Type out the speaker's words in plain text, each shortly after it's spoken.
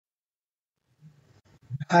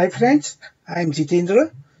Hi friends, I am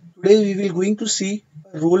Jitendra. Today we will going to see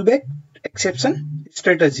a rollback exception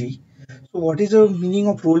strategy. So what is the meaning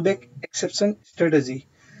of rollback exception strategy?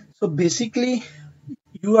 So basically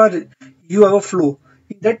you are you have a flow.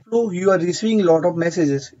 In that flow you are receiving a lot of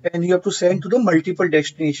messages and you have to send to the multiple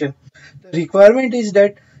destination. The requirement is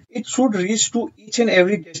that it should reach to each and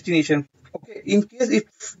every destination. Okay, in case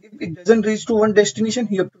if it doesn't reach to one destination,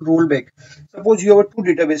 you have to roll back. Suppose you have a two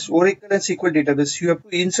database, Oracle and SQL database, you have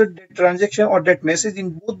to insert that transaction or that message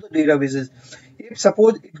in both the databases. If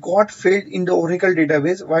suppose it got failed in the Oracle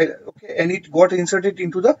database while okay and it got inserted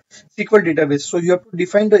into the SQL database, so you have to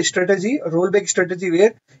define the strategy, a rollback strategy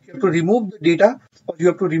where you have to remove the data or you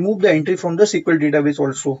have to remove the entry from the SQL database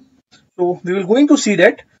also. So we will going to see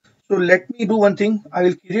that. So let me do one thing. I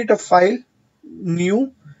will create a file,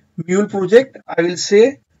 new Mule project. I will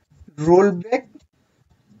say rollback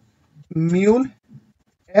Mule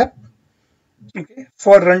app. Okay.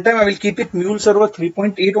 For runtime, I will keep it Mule server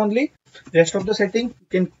 3.8 only. Rest of the setting you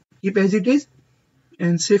can keep as it is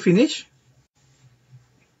and say finish.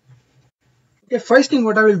 Okay. First thing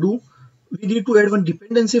what I will do, we need to add one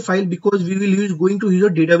dependency file because we will use going to use a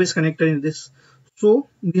database connector in this. So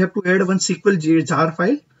we have to add one SQL jar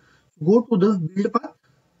file. Go to the build path.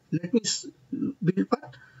 Let me build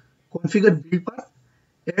path, configure build path,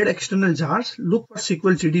 add external jars, look for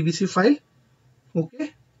SQL JDBC file,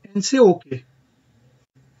 okay, and say okay.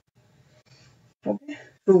 Okay.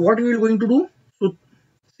 So what we will going to do? So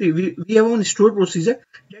see, we have one store procedure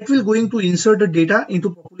that will going to insert the data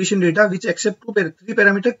into population data which accept three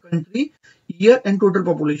parameter country, year, and total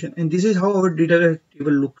population, and this is how our data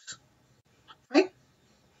table looks. Fine.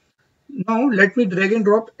 Now let me drag and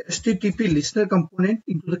drop HTTP listener component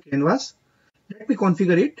into the canvas. Let me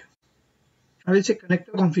configure it. I will say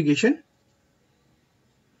connector configuration.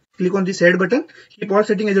 Click on this add button. Keep all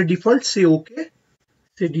setting as a default. Say OK.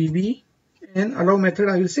 Say DB and allow method.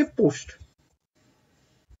 I will say post.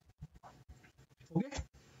 Okay.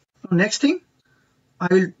 Now next thing, I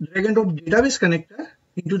will drag and drop database connector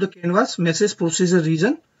into the canvas message procedure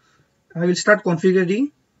region. I will start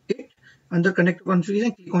configuring it under connector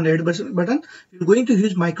configuration. Click on add button. We're going to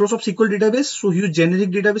use Microsoft SQL database. So use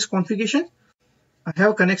generic database configuration. I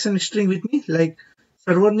have a connection string with me like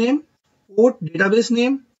server name, port, database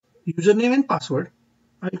name, username, and password.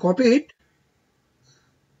 I'll copy it.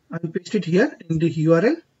 I will paste it here in the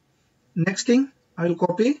URL. Next thing, I will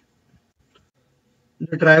copy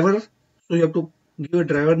the driver. So you have to give a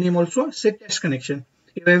driver name also. Say test connection.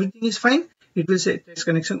 If everything is fine, it will say test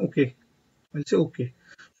connection okay. I'll say okay.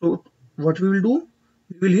 So what we will do,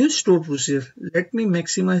 we will use store procedure. Let me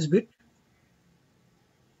maximize bit.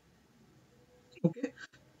 Okay.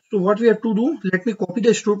 So what we have to do, let me copy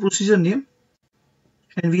the store procedure name.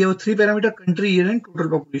 And we have a three parameter country, year, and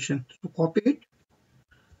total population. So copy it.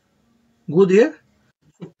 Go there.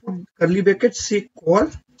 So put curly bracket, say call,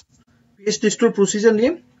 paste the store procedure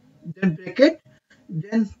name, then bracket,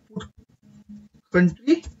 then put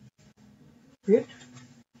country, wait,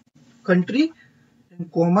 country, then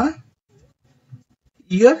comma,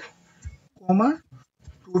 year, comma,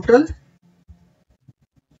 total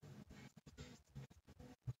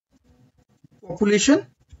population,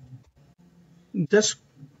 just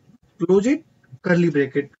close it, curly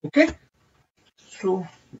bracket. Okay. So,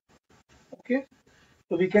 okay.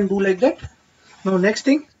 So we can do like that. Now next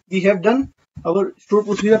thing, we have done our store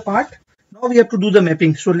procedure part. Now we have to do the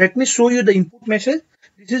mapping. So let me show you the input message.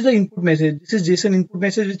 This is the input message. This is JSON input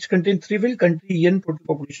message which contains three fields, country, year, and total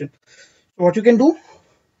population. So what you can do,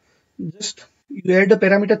 just you add the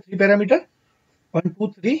parameter, three parameter, 1,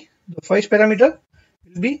 2, 3. The first parameter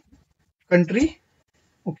will be country.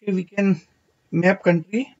 Okay, we can map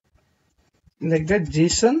country like that.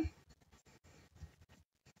 JSON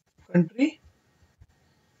country.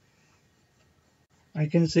 I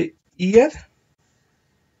can say year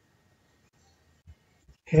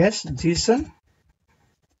has JSON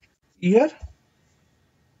year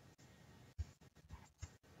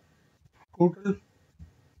total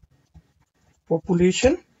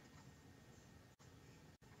population.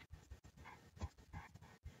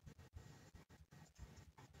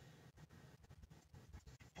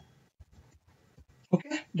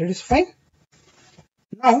 Okay, that is fine.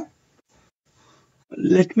 Now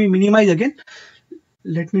let me minimize again.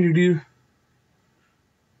 Let me reduce.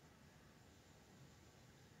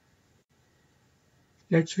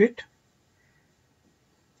 Let's wait.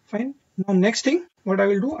 Fine. Now next thing, what I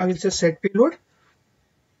will do, I will say set payload.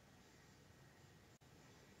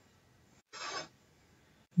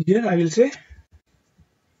 Here I will say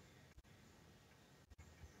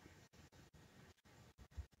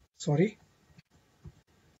sorry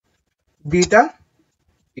data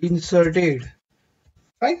inserted.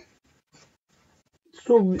 Fine.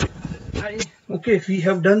 So okay, we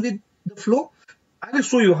have done with the flow. I will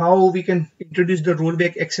show you how we can introduce the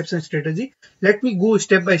rollback exception strategy. Let me go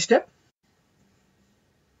step by step.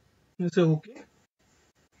 So okay.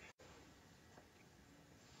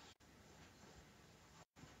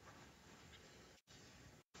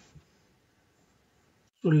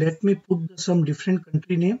 So let me put some different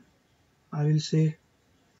country name. I will say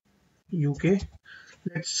UK.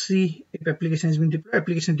 Let's see if application has been deployed.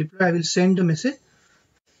 Application deployed. I will send the message.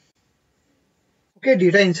 Okay,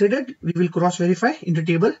 data inserted. We will cross verify in the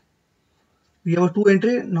table. We have a 2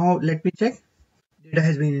 entry. Now let me check. Data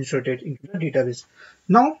has been inserted into the database.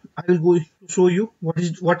 Now I will go to show you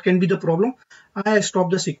what can be the problem. I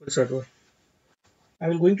stop the SQL server. I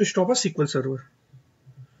will going to stop a SQL server.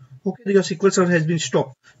 Okay, your SQL server has been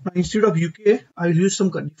stopped. Now instead of UK, I will use some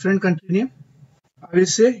different country name. I will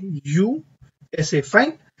say USA.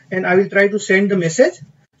 Fine, and I will try to send the message.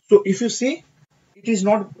 So if you see it is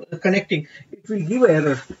not connecting, it will give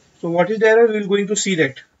error. So what is the error? We will going to see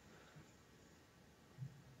that.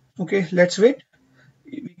 Okay, let's wait.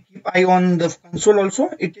 We keep eye on the console also.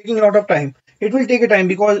 It's taking a lot of time. It will take a time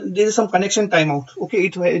because there is some connection timeout. Okay,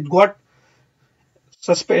 it got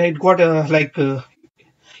suspect. It got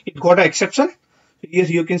it got an exception. Here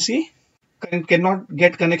you can see cannot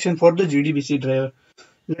get connection for the JDBC driver.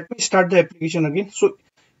 Let me start the application again. So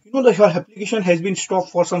you know that your application has been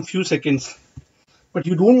stopped for some few seconds, but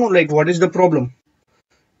you don't know like what is the problem.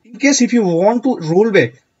 In case if you want to roll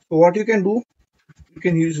back, so what you can do, you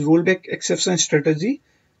can use rollback exception strategy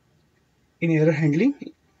in error handling.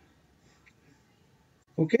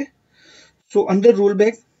 Okay, so under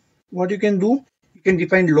rollback, what you can do, you can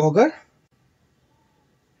define logger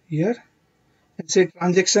here and say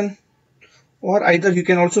transaction, or either you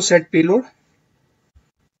can also set payload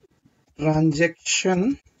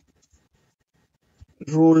transaction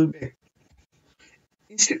rollback.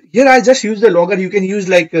 Instead, here I just use the logger. You can use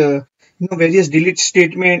like various delete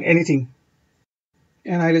statement, anything,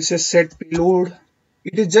 and I will say set payload.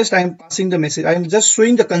 It is just I am passing the message. I am just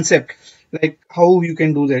showing the concept, like how you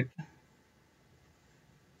can do that.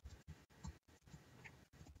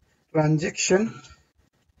 Transaction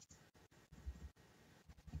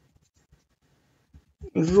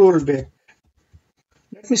rollback.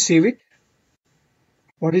 Let me save it.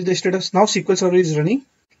 What is the status now? SQL Server is running.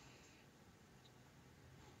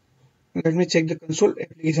 Let me check the console.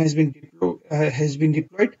 Application has been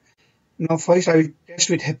deployed. Now first I will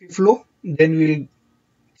test with happy flow. Then we will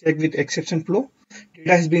check with exception flow.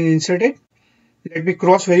 Data has been inserted. Let me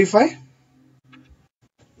cross verify.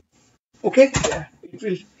 Okay,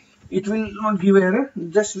 it will not give error.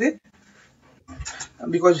 Just wait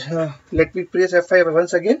because let me press F5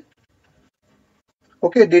 once again.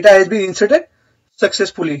 Okay, data has been inserted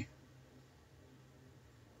successfully.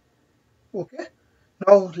 Okay,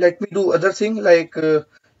 now let me do other thing like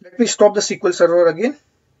let me stop the SQL Server again.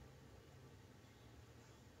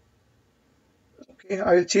 Okay,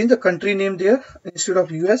 I will change the country name there. Instead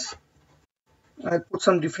of US, I'll put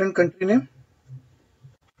some different country name.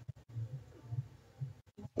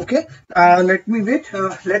 Okay, let me wait.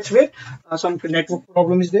 Let's wait. Some network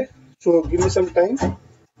problem is there, so give me some time.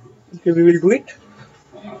 Okay, we will do it.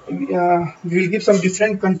 We will give some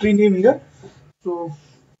different country name here. So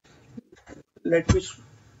let me.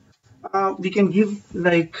 We can give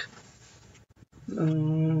like.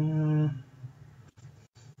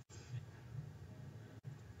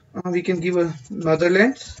 We can give a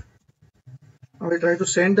Netherlands. I will try to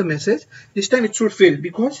send the message. This time it should fail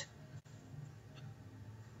because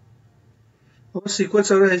our SQL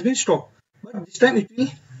server has been stopped. But this time it will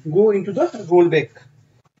go into the rollback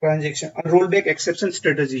transaction, a rollback exception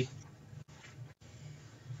strategy.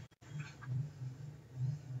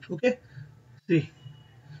 Okay, see,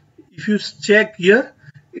 if you check here,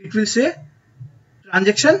 it will say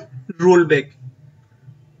transaction rollback.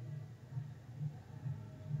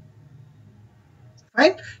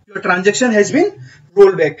 Fine, your transaction has been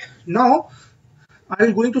rolled back. Now I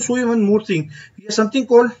am going to show you one more thing. We have something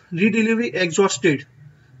called redelivery exhausted.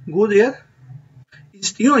 Go there.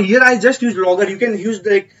 Here I just use logger. You can use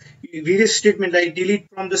the various statement like delete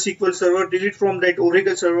from the SQL server, delete from that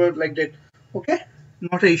Oracle server, like that. Okay,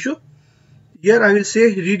 not an issue. Here I will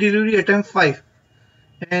say redelivery attempt 5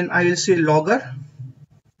 and I will say logger.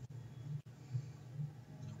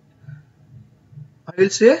 I will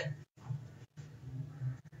say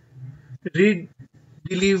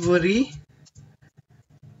redelivery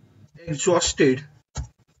exhausted.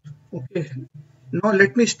 Okay, now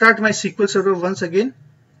let me start my SQL server once again.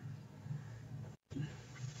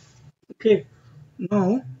 Okay,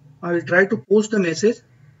 now I will try to post the message.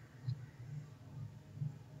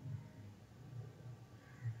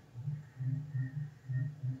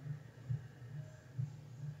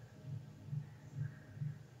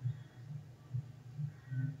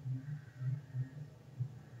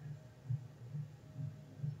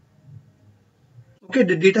 Okay,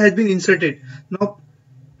 the data has been inserted. Now,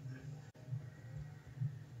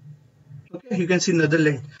 okay, you can see another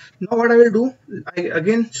line. Now what I will do, I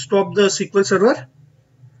again stop the SQL server.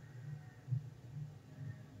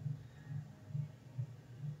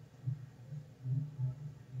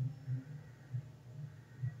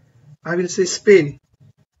 I will say Spain.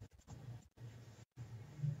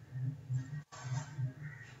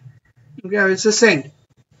 Okay, I will say send.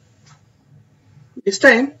 This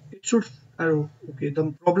time it should. Okay,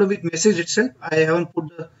 the problem with message itself, I haven't put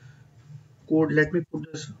the code. Let me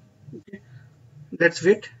put this. Okay, let's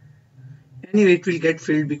wait. Anyway, it will get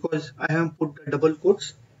filled because I haven't put the double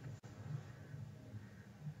quotes.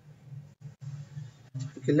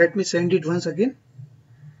 Okay, let me send it once again.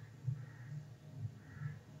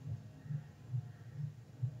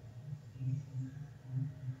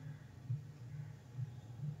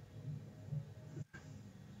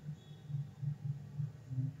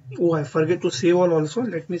 Oh, I forget to save all also.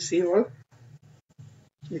 Let me save all.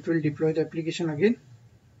 It will deploy the application again.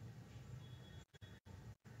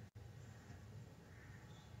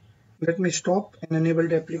 Let me stop and enable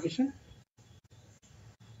the application.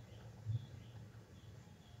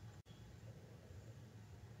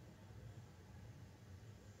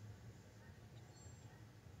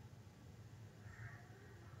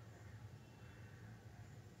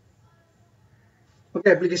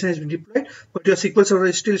 Okay, application has been deployed, but your SQL server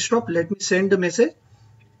is still stopped. Let me send the message.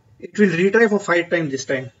 It will retry for 5 times this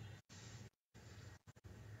time.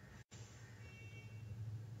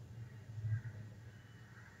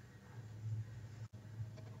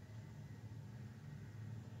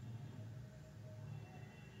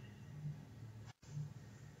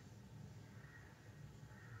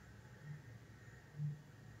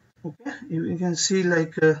 Okay, you can see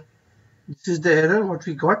like this is the error what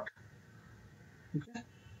we got. Okay,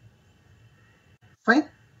 fine.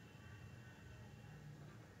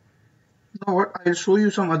 Now what, I'll show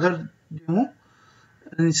you some other demo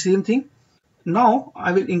and same thing. Now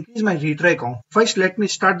I will increase my retry count. First, let me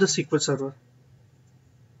start the SQL server.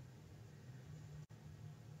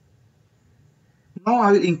 Now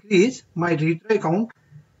I will increase my retry count.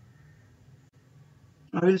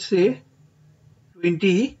 I will say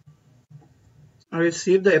 20. I will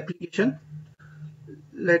save the application.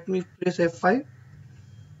 Let me press F5.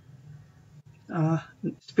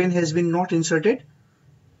 Spain has been not inserted.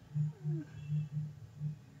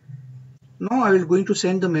 Now I will going to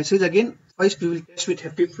send the message again. First we will test with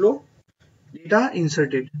happy flow. Data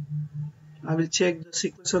inserted. I will check the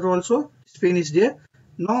SQL server also. Spain is there.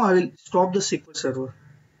 Now I will stop the SQL server.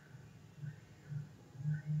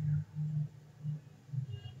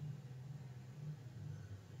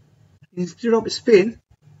 Instead of Spain,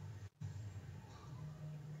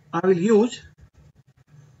 I will use,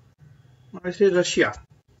 I will say Russia.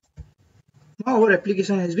 Now our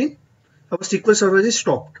application has been, our SQL server is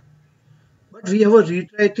stopped. But we have a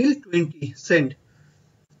retry till 20, send.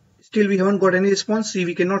 Still we haven't got any response. See,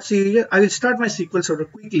 we cannot see here. I will start my SQL server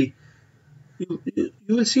quickly. You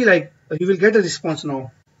will see like, you will get a response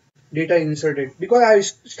now. Data inserted. Because I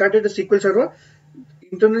started the SQL server,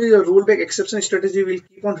 internally the rollback exception strategy will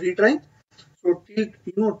keep on retrying. So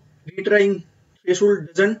till retrying threshold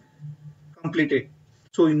doesn't complete it.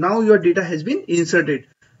 So now your data has been inserted.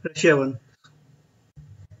 Russia 1.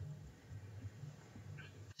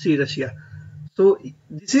 See Russia. So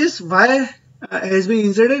this is why has been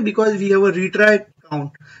inserted, because we have a retry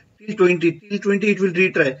count till 20. Till 20 it will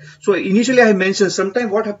retry. So initially I mentioned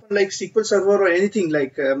sometimes what happened like SQL server or anything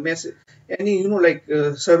like any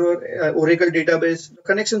server Oracle database, the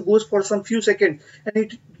connection goes for some few seconds and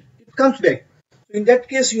it comes back. So in that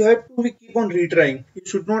case you have to keep on retrying. You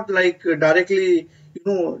should not like directly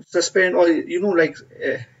suspend or that you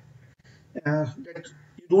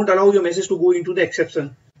don't allow your message to go into the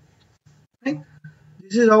exception. Right?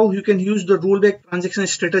 This is how you can use the rollback transaction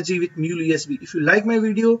strategy with Mule ESB. If you like my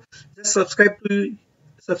video, just subscribe to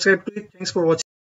it. Thanks for watching.